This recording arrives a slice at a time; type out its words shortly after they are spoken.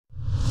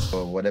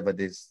So whatever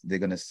they're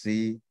gonna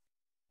see,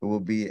 it will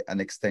be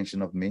an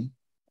extension of me.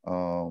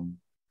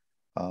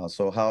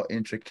 So how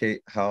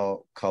intricate,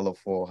 how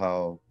colorful,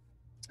 how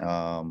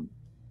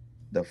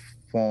the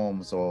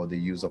forms or the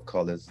use of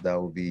colors, that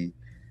will be,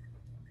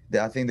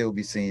 I think they will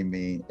be seeing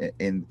me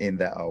in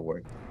that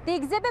artwork. The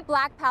exhibit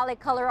Black Palette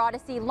Color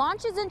Odyssey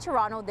launches in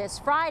Toronto this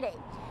Friday.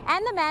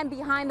 And the man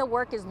behind the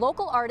work is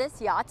local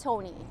artist Yaw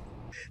Tony.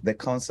 The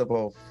concept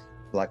of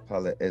Black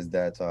Palette is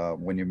that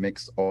when you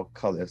mix all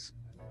colors,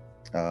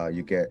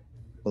 you get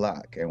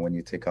black. And when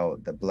you take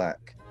out the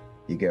black,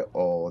 you get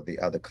all the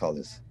other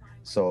colors.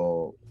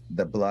 So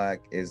the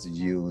black is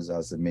used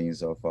as a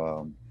means of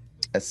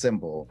a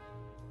symbol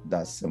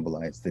that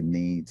symbolizes the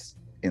needs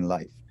in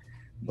life.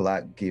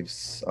 Black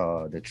gives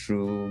the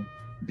true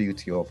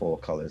beauty of all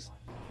colors.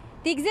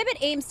 The exhibit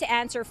aims to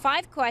answer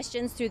 5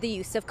 questions through the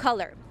use of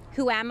color.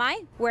 Who am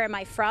I? Where am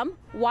I from?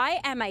 Why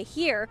am I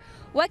here?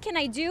 What can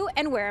I do?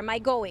 And where am I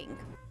going?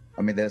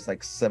 I mean, there's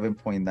like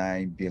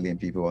 7.9 billion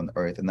people on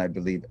Earth, and I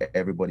believe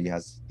everybody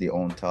has their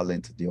own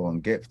talent, their own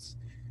gifts.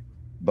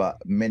 But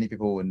many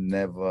people will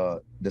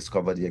never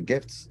discover their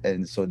gifts,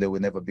 and so they will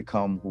never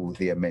become who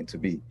they are meant to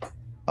be.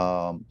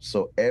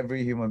 So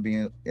every human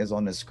being is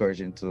on an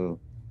excursion to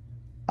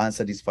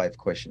answer these 5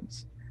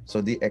 questions. So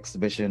the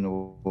exhibition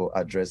will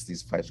address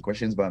these 5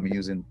 questions, but I'm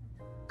using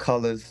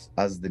colors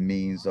as the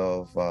means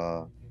of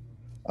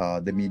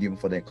the medium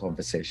for their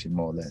conversation,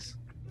 more or less.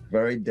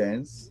 Very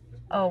dense.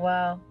 Oh,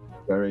 wow.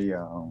 Very,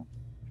 so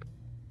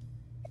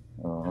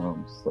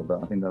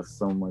I think that's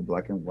some my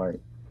black and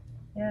white.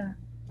 Yeah.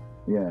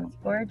 Yeah. It's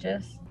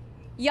gorgeous.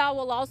 Yaw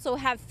will also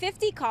have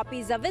 50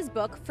 copies of his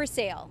book for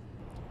sale.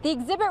 The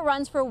exhibit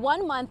runs for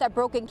 1 month at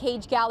Broken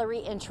Cage Gallery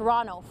in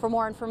Toronto. For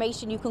more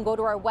information, you can go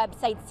to our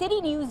website,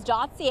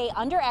 citynews.ca.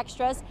 Under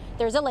Extras,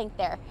 there's a link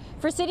there.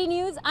 For City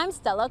News, I'm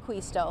Stella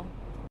Acquisto.